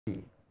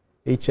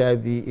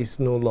HIV is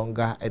no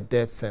longer a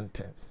death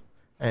sentence.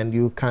 And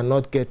you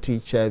cannot get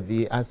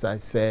HIV, as I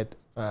said,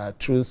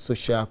 through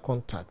social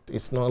contact.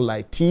 It's not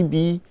like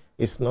TB,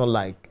 it's not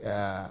like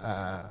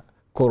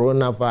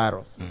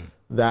coronavirus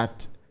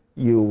that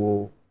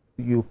you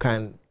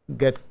can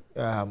get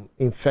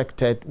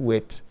infected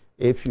with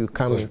if you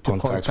come into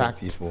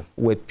contact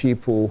with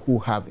people who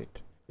have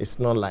it. It's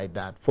not like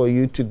that. For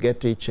you to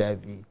get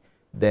HIV,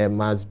 there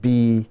must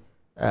be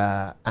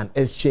an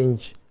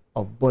exchange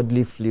of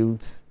bodily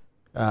fluids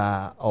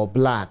or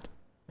blood.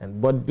 And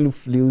bodily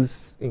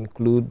fluids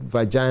include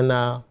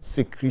vaginal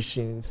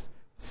secretions,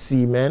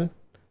 semen,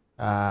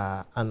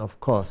 and of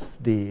course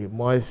the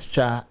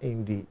moisture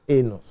in the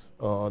anus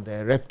or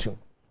the rectum,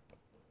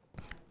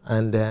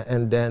 and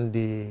then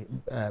the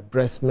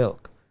breast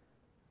milk,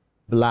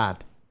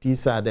 blood.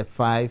 These are the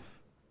 5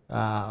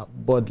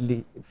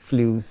 bodily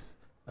fluids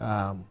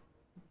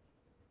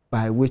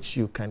by which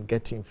you can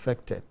get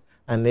infected.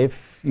 And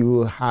if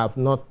you have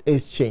not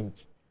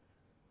exchanged,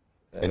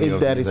 if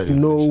there is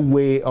no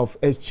way of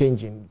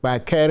exchanging, by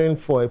caring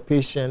for a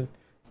patient,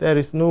 there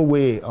is no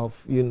way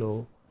of,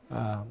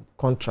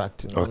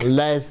 contracting,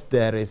 unless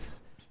there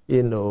is,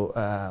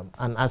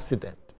 an accident.